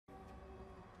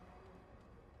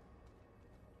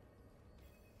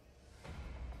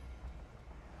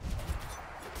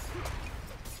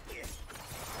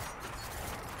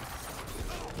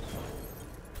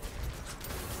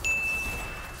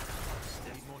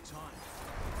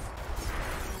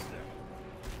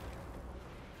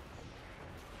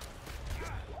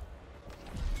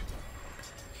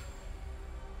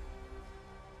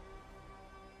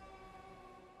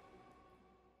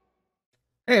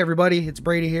Hey everybody, it's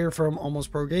Brady here from Almost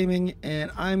Pro Gaming,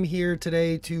 and I'm here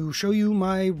today to show you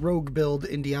my rogue build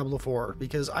in Diablo 4,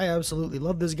 because I absolutely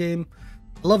love this game.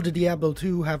 I love the Diablo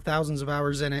 2, have thousands of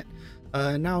hours in it.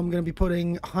 Now I'm going to be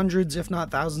putting hundreds, if not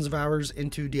thousands of hours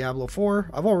into Diablo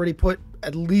 4. I've already put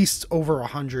at least over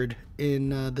 100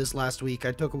 in this last week.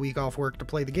 I took a week off work to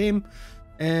play the game,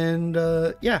 and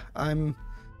yeah, I'm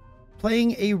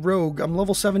playing a rogue. I'm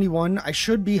level 71. I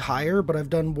should be higher, but I've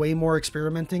done way more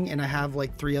experimenting, and I have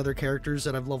like 3 other characters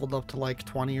that I've leveled up to like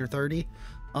 20 or 30.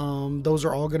 Those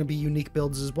are all going to be unique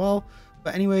builds as well.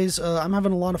 But anyways, I'm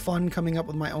having a lot of fun coming up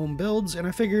with my own builds, and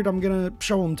I figured I'm going to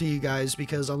show them to you guys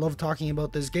because I love talking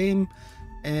about this game.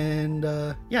 And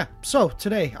yeah, so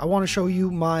today I want to show you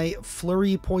my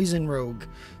Flurry Poison Rogue,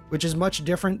 which is much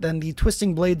different than the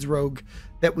Twisting Blades Rogue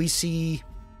that we see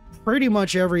pretty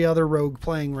much every other rogue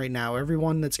playing right now.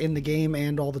 Everyone that's in the game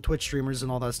and all the Twitch streamers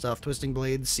and all that stuff. Twisting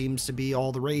Blades seems to be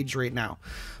all the rage right now.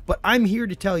 But I'm here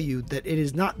to tell you that it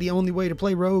is not the only way to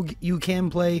play rogue. You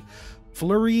can play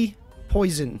Flurry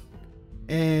Poison.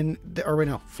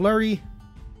 Flurry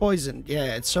Poison.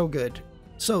 Yeah, it's so good.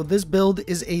 So this build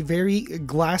is a very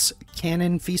glass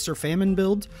cannon feast or famine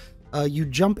build. You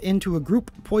jump into a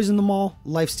group, poison them all,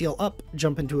 lifesteal up,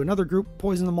 jump into another group,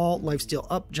 poison them all, lifesteal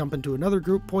up, jump into another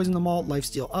group, poison them all,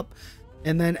 lifesteal up.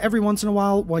 And then every once in a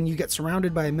while, when you get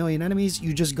surrounded by a million enemies,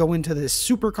 you just go into this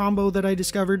super combo that I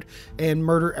discovered and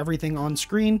murder everything on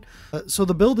screen. So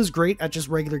the build is great at just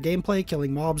regular gameplay,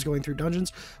 killing mobs, going through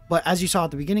dungeons. But as you saw at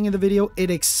the beginning of the video,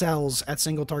 it excels at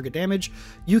single target damage.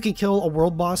 You can kill a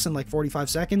world boss in like 45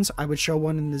 seconds. I would show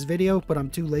one in this video, but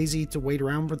I'm too lazy to wait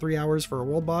around for 3 hours for a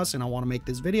world boss, and I want to make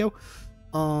this video.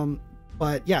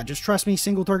 But yeah, just trust me,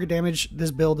 single target damage, this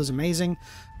build is amazing.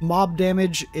 Mob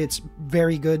damage, it's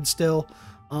very good still.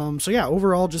 So yeah,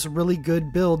 overall, just a really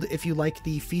good build if you like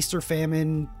the Feast or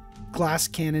Famine glass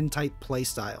cannon type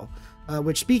playstyle.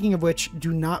 Which, speaking of which,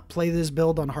 do not play this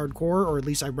build on hardcore, or at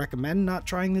least I recommend not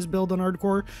trying this build on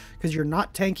hardcore, because you're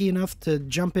not tanky enough to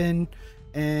jump in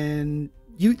and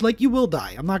you will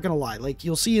die. I'm not gonna lie. Like,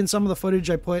 you'll see in some of the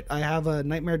footage I have a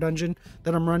nightmare dungeon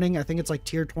that I'm running. I think it's like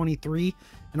tier 23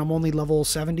 and I'm only level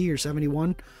 70 or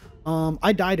 71.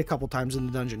 I died a couple times in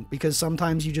the dungeon because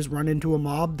sometimes you just run into a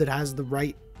mob that has the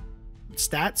right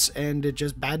stats and it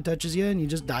just bad touches you and you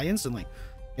just die instantly.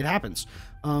 It happens.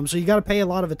 So you got to pay a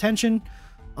lot of attention.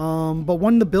 But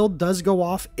when the build does go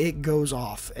off, it goes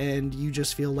off and you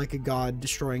just feel like a god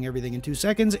destroying everything in 2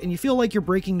 seconds, and you feel like you're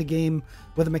breaking the game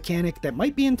with a mechanic that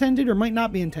might be intended or might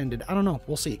not be intended. I don't know.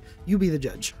 We'll see. You be the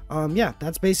judge. Yeah,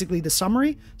 that's basically the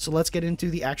summary. So let's get into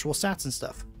the actual stats and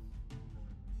stuff.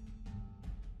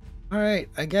 All right,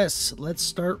 I guess let's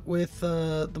start with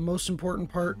the most important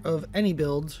part of any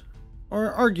build,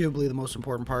 or arguably the most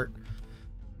important part,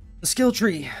 the skill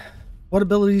tree. What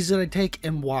abilities did I take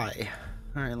and why?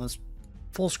 All right, let's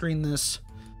full screen this.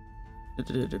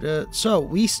 So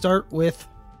we start with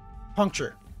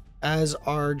Puncture as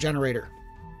our generator,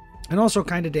 and also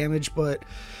kind of damage, but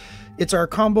it's our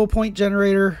combo point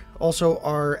generator, also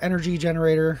our energy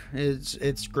generator.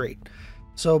 It's great.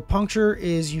 So Puncture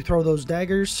is you throw those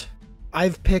daggers.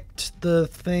 I've picked the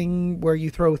thing where you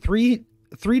throw three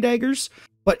daggers,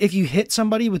 but if you hit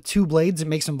somebody with 2 blades, it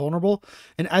makes them vulnerable.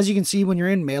 And as you can see, when you're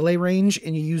in melee range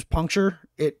and you use Puncture,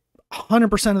 it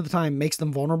 100% of the time makes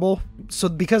them vulnerable. So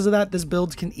because of that, this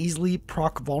build can easily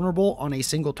proc vulnerable on a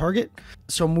single target.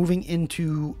 So moving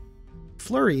into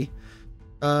Flurry,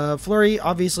 Flurry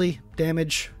obviously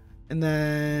damage, and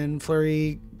then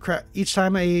Flurry, each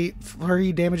time a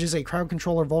Flurry damages a crowd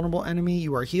controller vulnerable enemy,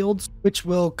 you are healed, which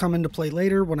will come into play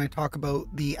later when I talk about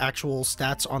the actual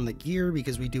stats on the gear,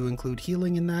 because we do include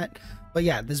healing in that. But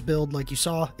yeah, this build, like you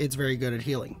saw, it's very good at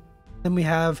healing. Then we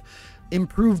have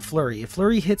Improved Flurry. If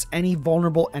Flurry hits any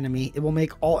vulnerable enemy, it will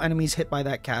make all enemies hit by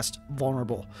that cast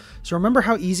vulnerable. So remember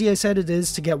how easy I said it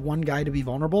is to get one guy to be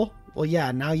vulnerable? Well,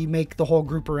 yeah, now you make the whole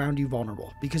group around you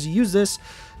vulnerable, because you use this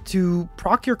to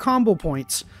proc your combo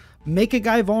points, make a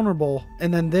guy vulnerable,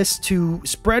 and then this to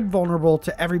spread vulnerable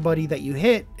to everybody that you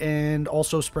hit, and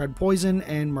also spread poison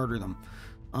and murder them.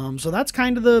 So that's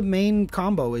kind of the main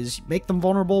combo, is make them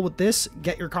vulnerable with this,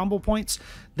 get your combo points,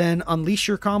 then unleash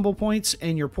your combo points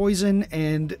and your poison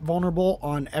and vulnerable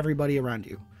on everybody around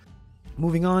you.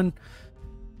 Moving on,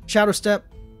 Shadow Step.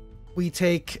 We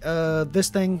take this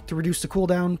thing to reduce the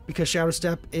cooldown, because Shadow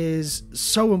Step is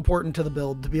so important to the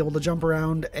build, to be able to jump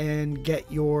around and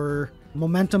get your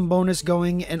momentum bonus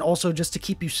going, and also just to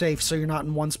keep you safe so you're not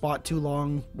in one spot too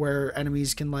long where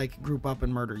enemies can like group up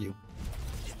and murder you.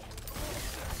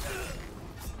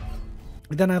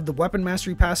 We then have the weapon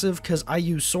mastery passive because I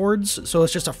use swords, so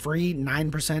it's just a free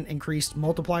 9% increased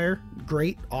multiplier.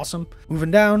 Great, awesome.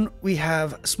 Moving down, we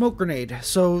have smoke grenade.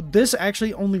 So this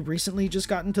actually only recently just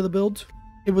got into the build.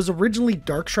 It was originally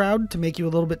Dark Shroud to make you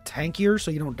a little bit tankier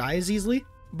so you don't die as easily.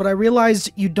 But I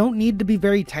realized you don't need to be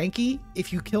very tanky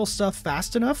if you kill stuff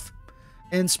fast enough.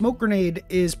 And smoke grenade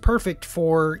is perfect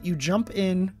for you jump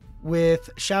in with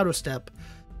Shadow Step.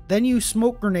 Then you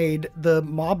smoke grenade the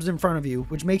mobs in front of you,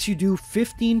 which makes you do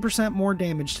 15% more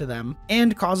damage to them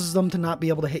and causes them to not be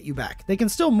able to hit you back. They can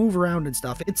still move around and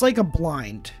stuff. It's like a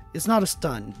blind. It's not a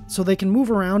stun. So they can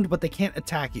move around, but they can't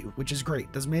attack you, which is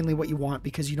great. That's mainly what you want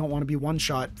because you don't want to be one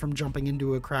shot from jumping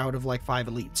into a crowd of like 5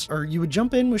 elites. Or you would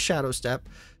jump in with Shadow Step,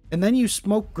 and then you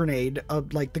smoke grenade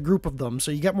like the group of them, so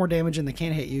you get more damage and they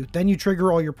can't hit you. Then you trigger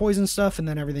all your poison stuff and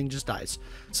then everything just dies.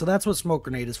 So that's what smoke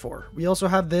grenade is for. We also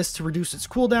have this to reduce its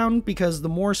cooldown because the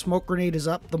more smoke grenade is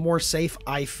up, the more safe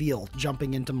I feel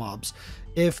jumping into mobs.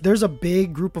 If there's a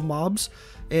big group of mobs,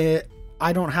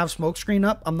 I don't have smoke screen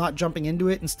up, I'm not jumping into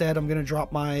it. Instead, I'm going to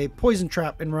drop my poison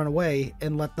trap and run away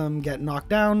and let them get knocked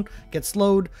down, get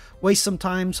slowed, waste some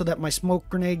time so that my smoke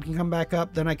grenade can come back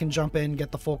up. Then I can jump in,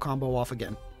 get the full combo off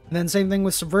again. And then same thing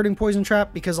with subverting poison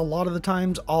trap, because a lot of the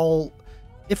times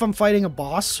if I'm fighting a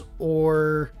boss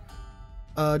or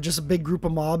just a big group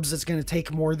of mobs that's going to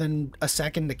take more than a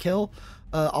second to kill,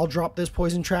 I'll drop this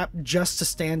poison trap just to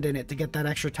stand in it to get that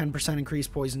extra 10%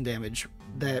 increased poison damage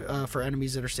that for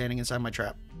enemies that are standing inside my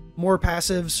trap. More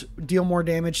passives, deal more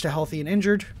damage to healthy and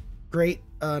injured. Great.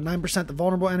 9% to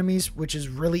vulnerable enemies, which is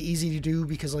really easy to do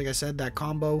because, like I said, that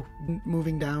combo.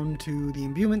 Moving down to the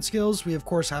imbuement skills, we of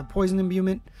course have poison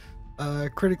imbuement.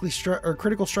 Critical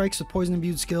strikes with poison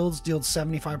imbued skills deal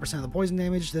 75% of the poison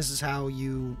damage. This is how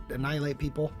you annihilate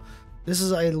people. This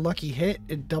is a lucky hit.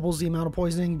 It doubles the amount of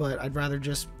poisoning, but I'd rather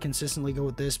just consistently go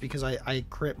with this because I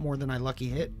crit more than I lucky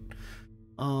hit.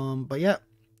 But yeah,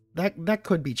 that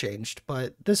could be changed,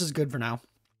 but this is good for now.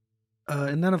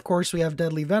 And then of course we have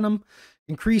deadly venom.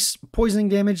 Increase poisoning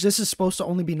damage. This is supposed to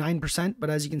only be 9%, but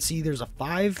as you can see, there's a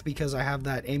 5 because I have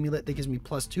that amulet that gives me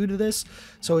 +2 to this.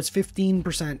 So it's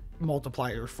 15%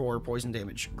 multiplier for poison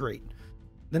damage. Great.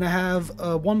 Then I have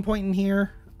 1 point in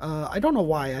here. I don't know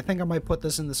why. I think I might put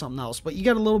this into something else, but you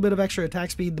get a little bit of extra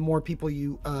attack speed the more people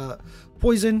you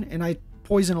poison, and I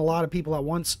poison a lot of people at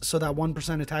once, so that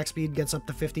 1% attack speed gets up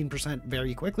to 15%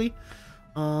 very quickly.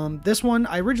 This one,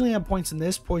 I originally had points in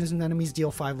this. Poisoned enemies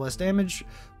deal 5 less damage,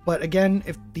 but again,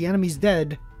 if the enemy's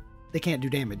dead, they can't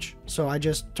do damage. So I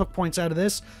just took points out of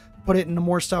this, put it into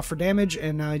more stuff for damage,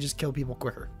 and now I just kill people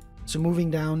quicker. So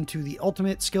moving down to the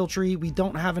ultimate skill tree, we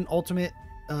don't have an ultimate.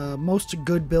 Most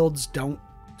good builds don't,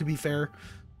 to be fair.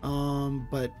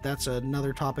 But that's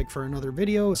another topic for another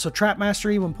video. So trap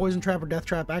mastery, when poison trap or death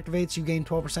trap activates, you gain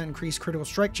 12% increased critical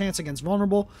strike chance against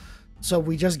vulnerable. So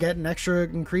we just get an extra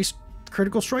increased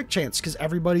critical strike chance because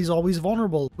everybody's always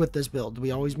vulnerable with this build.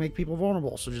 We always make people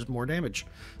vulnerable, so just more damage.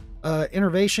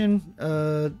 Innervation,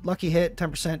 lucky hit,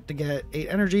 10% to get 8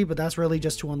 energy, but that's really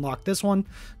just to unlock this one.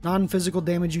 Non-physical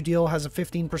damage you deal has a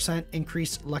 15%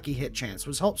 increased lucky hit chance,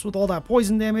 which helps with all that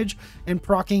poison damage and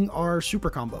proccing our super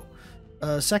combo.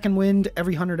 Second wind,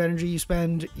 every 100 energy you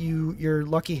spend, your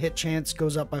lucky hit chance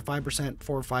goes up by 5%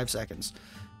 for 5 seconds.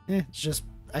 It's just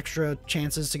extra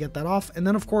chances to get that off. And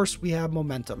then of course we have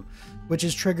momentum, which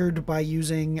is triggered by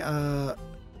using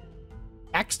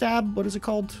backstab. What is it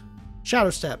called? Shadow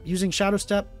Step. Using Shadow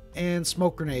Step and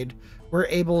smoke grenade, we're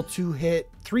able to hit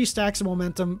 3 stacks of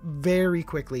momentum very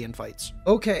quickly in fights.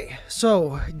 Okay,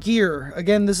 so gear.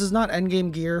 Again, this is not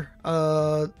endgame gear.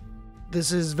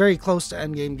 This is very close to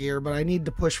endgame gear, but I need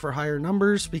to push for higher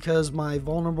numbers because my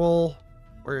vulnerable,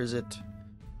 where is it?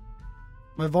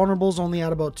 My vulnerable's only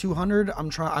at about 200.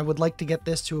 I would like to get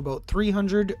this to about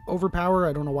 300 overpower.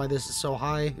 I don't know why this is so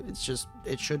high. It's just,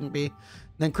 it shouldn't be.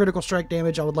 Then critical strike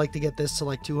damage, I would like to get this to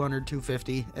like 200,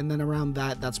 250. And then around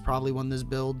that's probably when this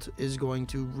build is going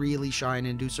to really shine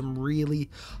and do some really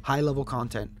high level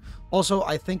content. Also,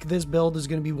 I think this build is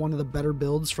going to be one of the better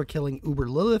builds for killing Uber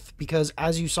Lilith, because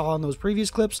as you saw in those previous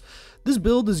clips, this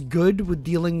build is good with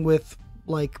dealing with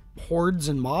like hordes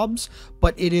and mobs,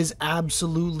 but it is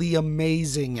absolutely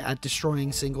amazing at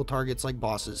destroying single targets like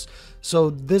bosses.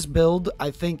 So this build,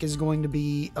 I think, is going to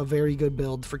be a very good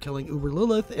build for killing Uber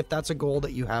Lilith if that's a goal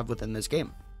that you have within this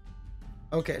game.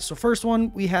 Okay, so first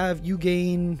one, we have you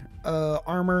gain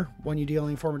armor when you deal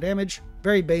any form of damage.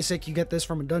 Very basic. You get this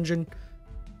from a dungeon.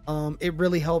 It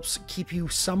really helps keep you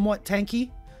somewhat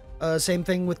tanky. Same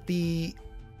thing with the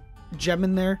gem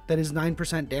in there that is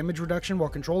 9% damage reduction while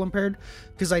control impaired,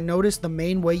 because I noticed the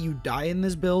main way you die in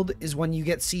this build is when you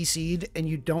get CC'd and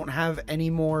you don't have any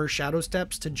more shadow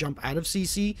steps to jump out of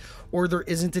CC, or there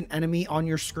isn't an enemy on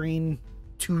your screen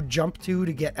to jump to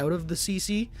get out of the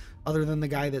CC other than the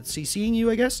guy that's CCing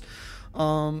you, I guess.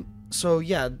 So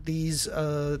yeah, these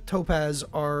topaz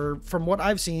are, from what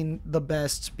I've seen, the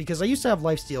best, because I used to have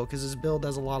lifesteal because this build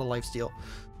has a lot of lifesteal.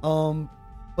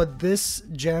 But this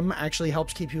gem actually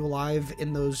helps keep you alive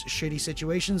in those shitty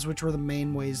situations, which were the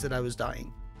main ways that I was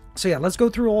dying. So yeah, let's go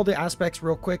through all the aspects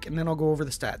real quick, and then I'll go over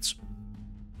the stats.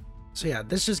 So yeah,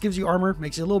 this just gives you armor,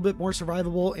 makes it a little bit more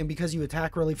survivable, and because you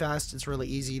attack really fast, it's really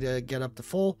easy to get up to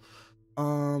full.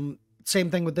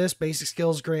 Same thing with this. Basic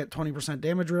skills grant 20%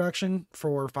 damage reduction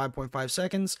for 5.5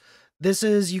 seconds. This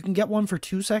is, you can get one for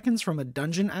 2 seconds from a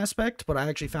dungeon aspect, but I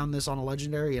actually found this on a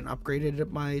legendary and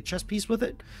upgraded my chest piece with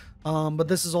it. But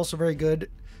this is also very good.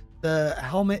 The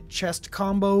helmet chest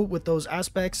combo with those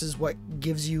aspects is what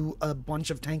gives you a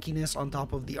bunch of tankiness on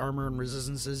top of the armor and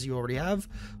resistances you already have.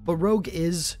 But rogue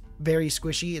is very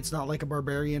squishy. It's not like a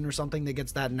barbarian or something that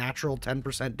gets that natural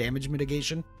 10% damage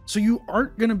mitigation. So you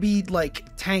aren't going to be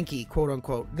like tanky, quote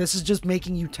unquote. This is just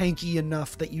making you tanky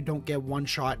enough that you don't get one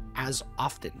shot as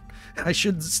often. I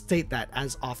should state that,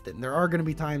 as often. There are going to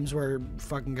be times where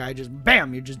fucking guy just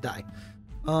bam, you just die.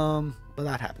 But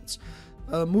that happens.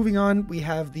 Moving on, we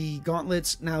have the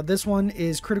gauntlets. Now this one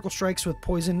is critical strikes with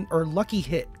poison, or lucky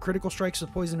hit. Critical strikes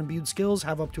with poison imbued skills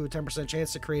have up to a 10%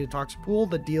 chance to create a toxic pool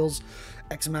that deals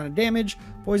X amount of damage,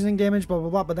 poisoning damage, blah, blah,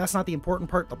 blah. But that's not the important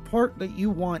part. The part that you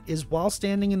want is while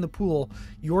standing in the pool,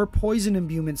 your poison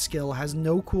imbuement skill has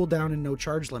no cooldown and no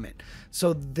charge limit.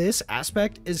 So this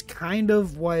aspect is kind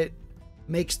of what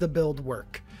makes the build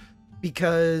work,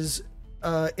 because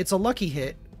it's a lucky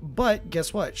hit. But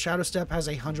guess what? Shadow Step has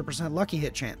a 100% lucky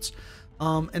hit chance.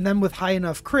 And then with high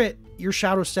enough crit, your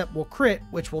Shadow Step will crit,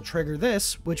 which will trigger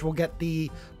this, which will get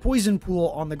the poison pool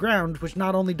on the ground, which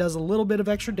not only does a little bit of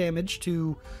extra damage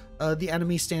to the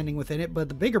enemy standing within it, but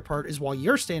the bigger part is while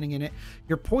you're standing in it,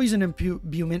 your poison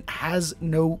imbuement has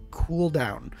no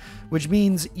cooldown, which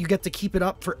means you get to keep it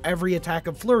up for every attack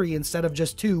of Flurry instead of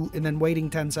just 2 and then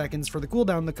waiting 10 seconds for the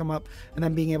cooldown to come up and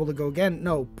then being able to go again.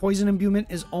 No, poison imbuement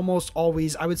is almost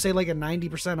always, I would say, like a 90%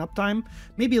 uptime,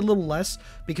 maybe a little less,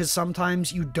 because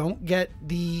sometimes you don't get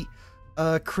the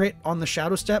crit on the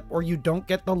Shadow Step, or you don't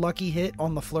get the lucky hit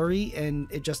on the Flurry,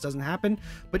 and it just doesn't happen.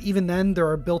 But even then, there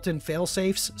are built-in fail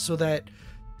safes so that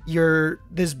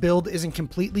this build isn't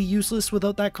completely useless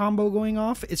without that combo going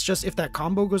off. It's just if that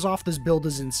combo goes off, this build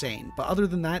is insane. But other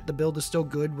than that, the build is still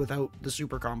good without the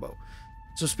super combo.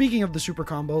 So speaking of the super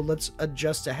combo, let's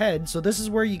adjust ahead. So this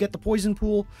is where you get the poison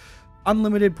pool,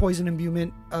 unlimited poison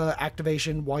imbuement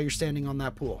activation while you're standing on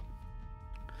that pool.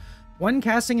 When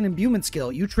casting an imbuement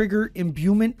skill, you trigger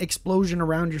imbuement explosion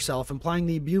around yourself, implying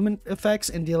the imbuement effects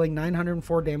and dealing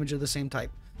 904 damage of the same type.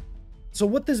 So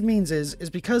what this means is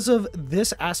because of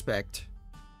this aspect,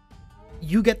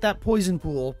 you get that poison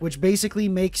pool, which basically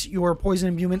makes your poison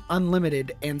imbuement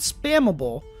unlimited and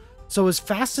spammable. So as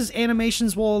fast as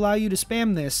animations will allow you to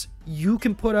spam this, you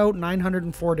can put out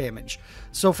 904 damage.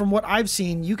 So from what I've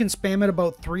seen, you can spam it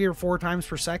about 3 or 4 times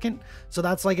per second. So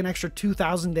that's like an extra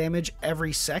 2,000 damage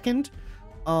every second.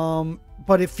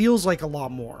 But it feels like a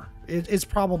lot more. It's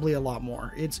probably a lot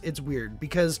more. It's weird,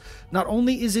 because not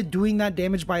only is it doing that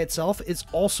damage by itself, it's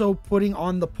also putting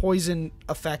on the poison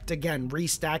effect again,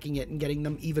 restacking it and getting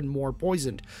them even more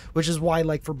poisoned, which is why,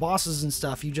 like, for bosses and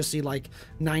stuff, you just see like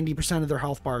 90% of their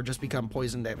health bar just become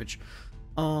poison damage.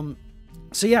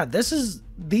 So yeah,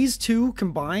 these two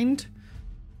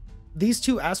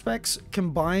aspects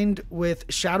combined with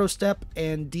Shadow Step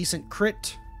and decent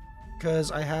crit,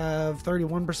 because I have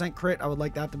 31% crit. I would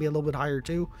like that to be a little bit higher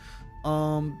too.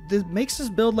 This makes this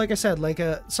build, like I said, like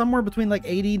somewhere between like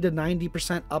 80 to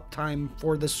 90% uptime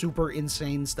for the super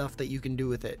insane stuff that you can do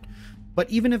with it. But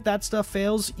even if that stuff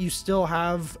fails, you still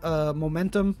have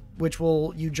momentum, which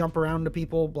you jump around to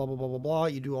people, blah, blah, blah, blah, blah.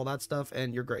 You do all that stuff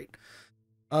and you're great.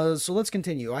 So let's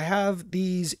continue. I have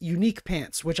these unique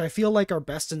pants, which I feel like are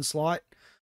best in slot.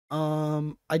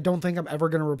 I don't think I'm ever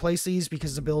going to replace these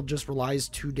because the build just relies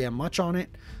too damn much on it.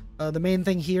 The main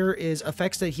thing here is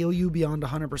effects that heal you beyond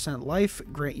 100% life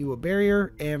grant you a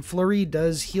barrier, and Flurry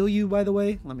does heal you, by the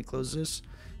way. Let me close this.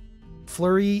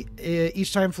 Flurry,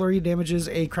 each time Flurry damages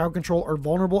a crowd control or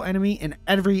vulnerable enemy, and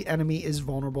every enemy is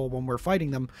vulnerable when we're fighting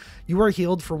them, you are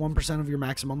healed for 1% of your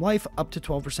maximum life, up to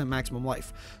 12% maximum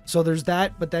life. So there's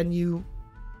that, but then you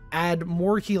add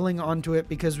more healing onto it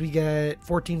because we get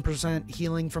 14%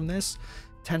 healing from this,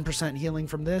 10% healing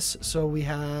from this. So we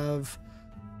have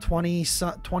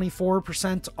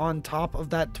 24% on top of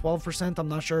that 12%. I'm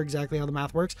not sure exactly how the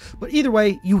math works, but either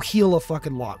way, you heal a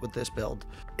fucking lot with this build.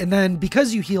 And then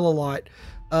because you heal a lot,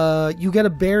 you get a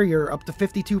barrier up to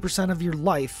 52% of your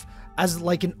life as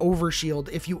like an overshield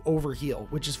if you overheal,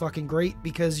 which is fucking great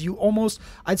because you almost,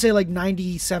 I'd say like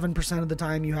 97% of the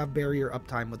time you have barrier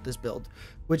uptime with this build,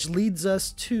 which leads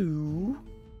us to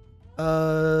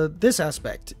this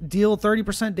aspect. Deal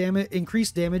 30% damage,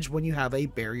 increased damage when you have a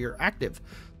barrier active.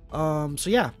 So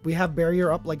yeah, we have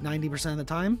barrier up like 90% of the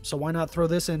time, so why not throw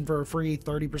this in for a free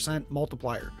 30%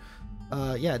 multiplier?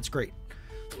 Yeah, it's great.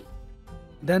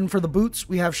 Then for the boots,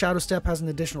 we have Shadow Step has an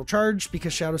additional charge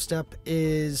because Shadow Step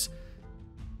is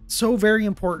so very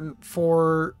important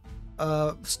for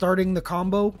starting the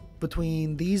combo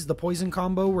between these, the poison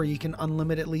combo where you can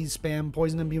unlimitedly spam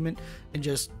poison imbuement and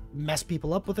just mess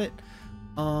people up with it.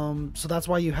 So that's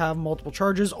why you have multiple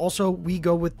charges. Also, we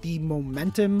go with the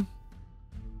momentum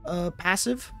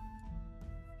passive,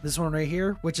 this one right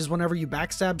here, which is whenever you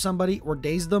backstab somebody or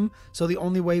daze them. So the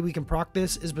only way we can proc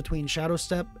this is between Shadow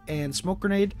Step and Smoke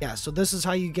Grenade. Yeah, so this is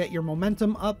how you get your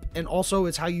momentum up, and also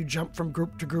it's how you jump from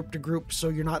group to group to group, so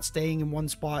you're not staying in one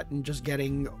spot and just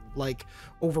getting like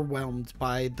overwhelmed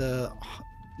by the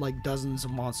like dozens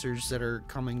of monsters that are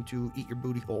coming to eat your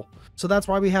booty hole. So that's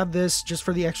why we have this, just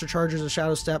for the extra charges of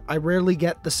Shadow Step. I rarely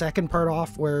get the second part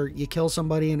off where you kill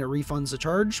somebody and it refunds the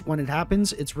charge. When it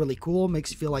happens, it's really cool, makes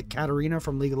you feel like Katarina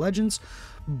from League of Legends,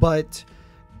 but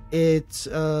it's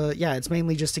yeah, it's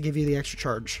mainly just to give you the extra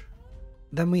charge.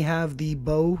 Then we have the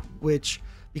bow, which,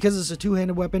 because it's a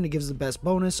two-handed weapon, it gives the best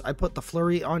bonus. I put the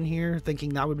Flurry on here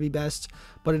thinking that would be best,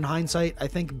 but in hindsight, I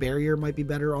think barrier might be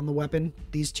better on the weapon.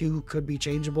 These two could be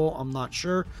changeable, I'm not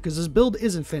sure, because this build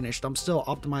isn't finished. I'm still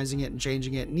optimizing it and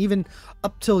changing it, and even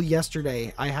up till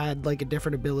yesterday, I had like a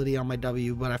different ability on my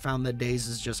W, but I found that Daze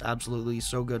is just absolutely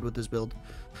so good with this build.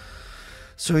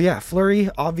 So yeah, Flurry,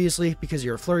 obviously, because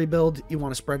you're a Flurry build, you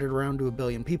want to spread it around to a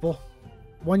billion people.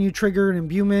 When you trigger an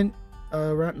imbuement,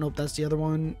 nope, that's the other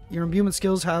one. Your imbuement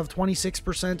skills have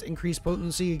 26% increased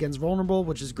potency against vulnerable,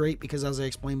 which is great because, as I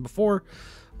explained before,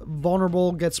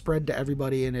 vulnerable gets spread to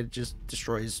everybody and it just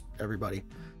destroys everybody.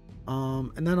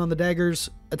 And then on the daggers,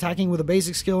 attacking with a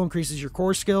basic skill increases your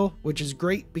core skill, which is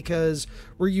great because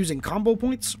we're using combo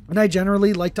points. And I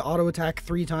generally like to auto attack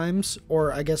 3 times,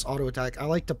 or I guess auto attack. I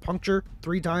like to puncture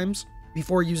 3 times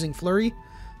before using Flurry,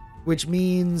 which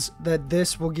means that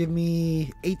this will give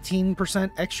me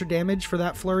 18% extra damage for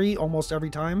that Flurry almost every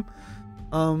time.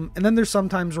 And then there's some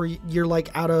times where you're like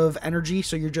out of energy,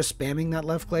 so you're just spamming that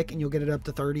left click and you'll get it up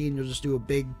to 30 and you'll just do a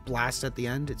big blast at the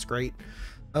end. It's great.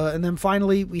 And then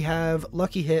finally, we have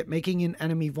Lucky Hit. Making an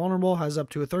enemy vulnerable has up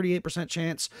to a 38%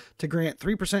 chance to grant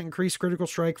 3% increased critical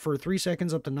strike for 3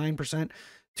 seconds up to 9%.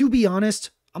 To be honest,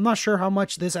 I'm not sure how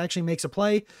much this actually makes a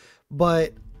play,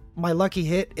 but my Lucky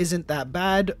Hit isn't that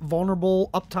bad. Vulnerable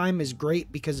uptime is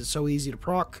great because it's so easy to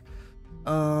proc.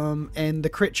 And the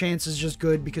crit chance is just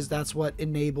good because that's what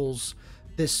enables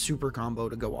this super combo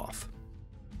to go off.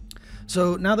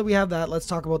 So now that we have that, let's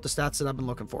talk about the stats that I've been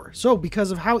looking for. So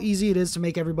because of how easy it is to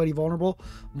make everybody vulnerable,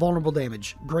 vulnerable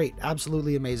damage, great,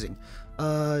 absolutely amazing.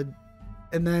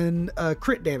 And then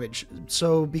crit damage.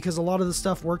 So because a lot of the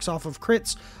stuff works off of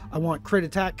crits, I want crit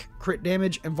attack, crit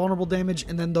damage, and vulnerable damage,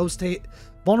 and then those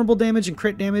vulnerable damage and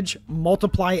crit damage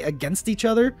multiply against each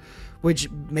other,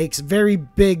 which makes very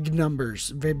big numbers,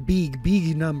 very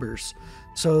big numbers.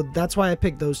 So that's why I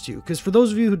picked those two. Because for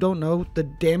those of you who don't know, the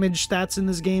damage stats in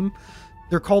this game,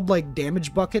 they're called like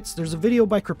damage buckets. There's a video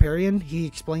by Kriparian. He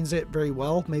explains it very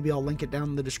well. Maybe I'll link it down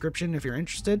in the description if you're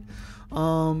interested.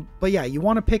 But yeah, you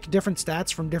want to pick different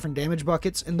stats from different damage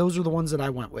buckets, and those are the ones that I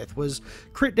went with. Was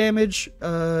crit damage,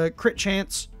 crit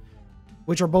chance,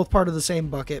 which are both part of the same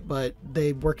bucket, but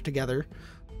they work together,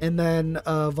 and then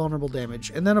vulnerable damage.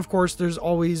 And then of course there's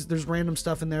random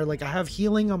stuff in there, like I have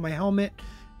healing on my helmet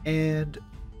and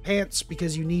pants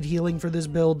because you need healing for this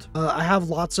build. I have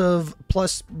lots of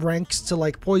plus ranks to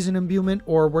like poison imbuement,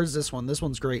 or where's this one? This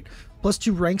one's great. Plus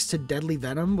 2 ranks to deadly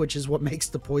venom, which is what makes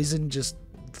the poison just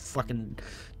fucking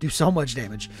do so much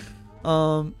damage.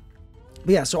 But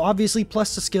yeah, so obviously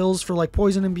plus the skills for like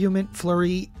poison imbuement,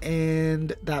 flurry,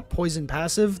 and that poison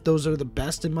passive. Those are the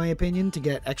best in my opinion to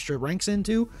get extra ranks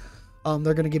into.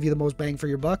 They're going to give you the most bang for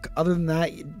your buck. Other than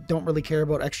that, you don't really care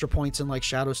about extra points in like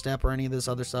Shadow Step or any of this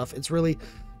other stuff. It's really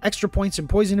extra points in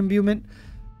poison imbuement,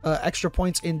 extra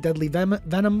points in deadly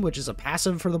venom, which is a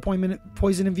passive for the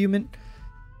poison imbuement.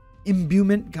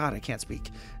 God, I can't speak.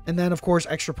 And then of course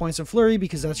extra points in flurry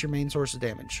because that's your main source of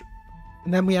damage.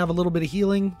 And then we have a little bit of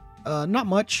healing Not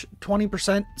much.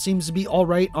 20% seems to be all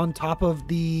right on top of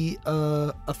the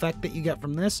effect that you get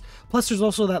from this. Plus, there's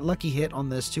also that lucky hit on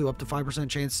this too, up to 5%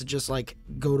 chance to just like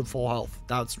go to full health.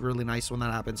 That's really nice when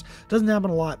that happens. Doesn't happen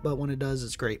a lot, but when it does,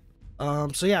 it's great.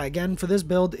 So yeah, again, for this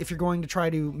build, if you're going to try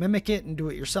to mimic it and do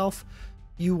it yourself,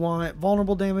 you want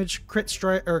vulnerable damage, crit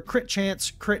strike or crit chance,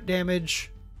 crit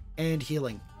damage, and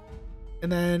healing.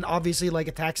 And then obviously like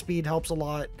attack speed helps a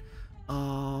lot.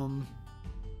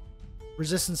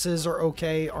 Resistances are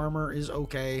okay, armor is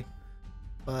okay.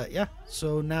 But yeah,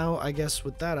 so now I guess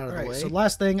with that out of the way. So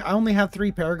last thing, I only have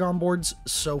 3 Paragon boards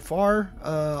so far.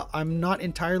 I'm not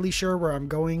entirely sure where I'm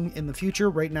going in the future.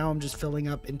 Right now I'm just filling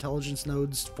up intelligence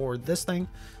nodes for this thing.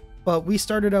 But we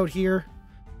started out here,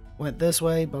 went this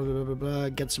way, blah, blah, blah, blah,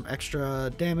 get some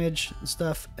extra damage and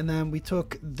stuff. And then we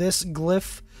took this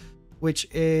glyph, which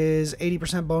is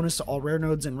 80% bonus to all rare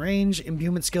nodes in range.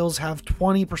 Imbuement skills have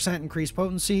 20% increased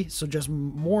potency, so just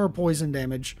more poison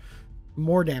damage.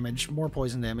 More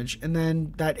poison damage. And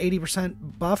then that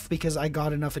 80% buff, because I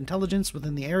got enough intelligence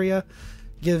within the area,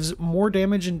 gives more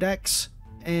damage in dex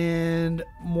and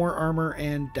more armor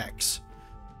and dex.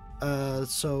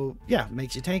 So yeah,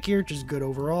 makes you tankier, just good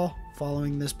overall.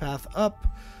 Following this path up,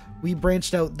 we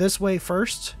branched out this way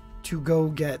first to go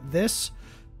get this,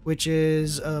 which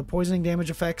is poisoning damage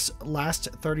effects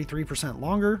last 33%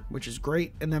 longer, which is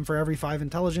great. And then for every 5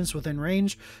 intelligence within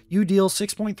range, you deal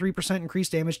 6.3%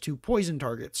 increased damage to poison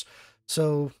targets.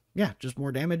 So yeah, just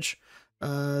more damage.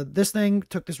 This thing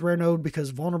took this rare node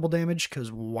because vulnerable damage,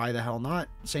 because why the hell not?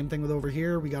 Same thing with over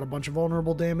here. We got a bunch of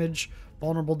vulnerable damage.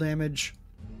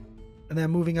 And then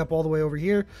moving up all the way over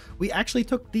here, we actually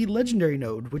took the legendary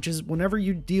node, which is whenever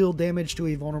you deal damage to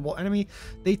a vulnerable enemy,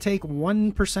 they take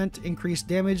 1% increased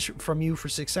damage from you for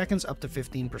 6 seconds, up to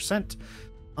 15%.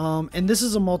 And this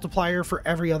is a multiplier for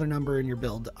every other number in your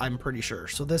build, I'm pretty sure.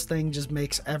 So this thing just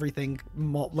makes everything,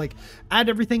 like, add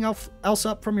everything else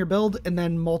up from your build and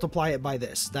then multiply it by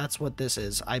this. That's what this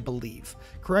is, I believe.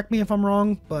 Correct me if I'm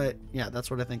wrong, but yeah,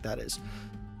 that's what I think that is.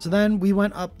 So then we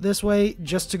went up this way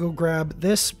just to go grab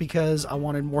this because I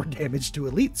wanted more damage to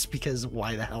elites, because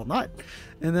why the hell not?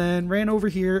 And then ran over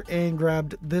here and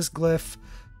grabbed this glyph,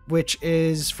 which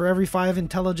is for every 5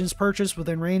 intelligence purchase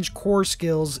within range, core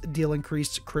skills deal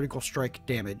increased critical strike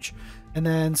damage. And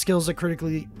then skills that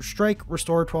critically strike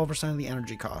restore 12% of the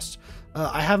energy cost.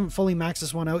 I haven't fully maxed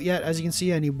this one out yet. As you can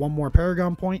see, I need 1 more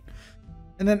Paragon point.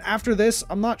 And then after this,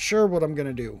 I'm not sure what I'm going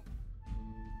to do.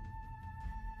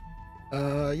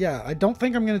 Yeah, I don't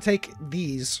think I'm going to take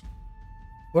these.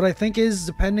 What I think is,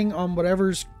 depending on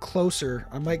whatever's closer,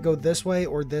 I might go this way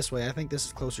or this way. I think this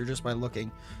is closer just by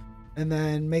looking. And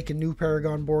then make a new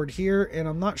Paragon board here, and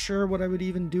I'm not sure what I would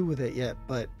even do with it yet,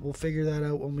 but we'll figure that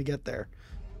out when we get there.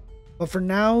 But for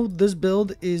now, this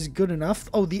build is good enough.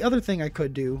 Oh, the other thing I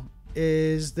could do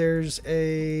is there's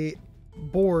a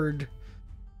board.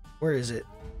 Where is it?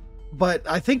 But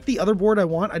I think the other board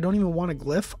I don't even want a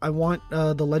glyph. I want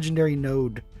the legendary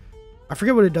node. I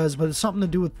forget what it does, but it's something to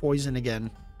do with poison again.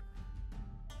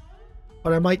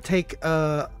 But I might take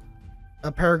a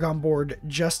Paragon board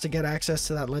just to get access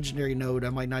to that legendary node. I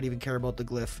might not even care about the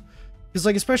glyph. Because,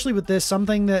 like, especially with this,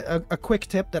 something that a quick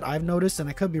tip that I've noticed, and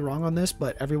I could be wrong on this,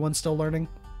 but everyone's still learning.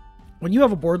 When you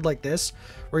have a board like this,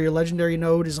 where your legendary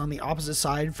node is on the opposite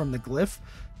side from the glyph,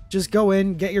 just go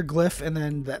in, get your glyph, and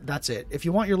then that's it. If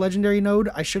you want your legendary node,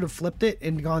 I should have flipped it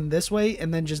and gone this way,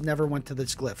 and then just never went to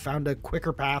this glyph. Found a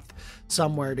quicker path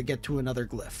somewhere to get to another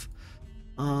glyph.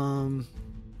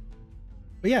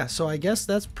 But yeah, so I guess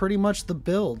that's pretty much the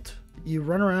build. You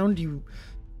run around, you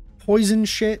poison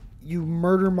shit, you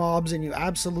murder mobs, and you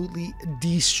absolutely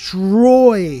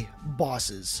destroy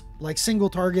bosses. Like, single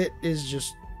target is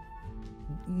just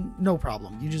no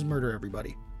problem. You just murder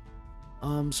everybody.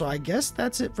 So I guess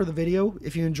that's it for the video.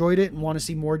 If you enjoyed it and want to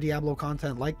see more Diablo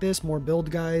content like this, more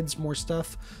build guides, more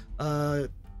stuff,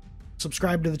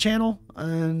 subscribe to the channel,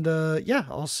 and yeah,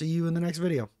 I'll see you in the next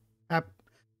video.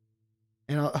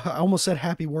 And I almost said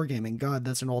happy wargaming. God,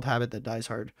 that's an old habit that dies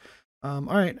hard. All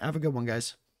right, have a good one,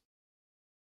 guys.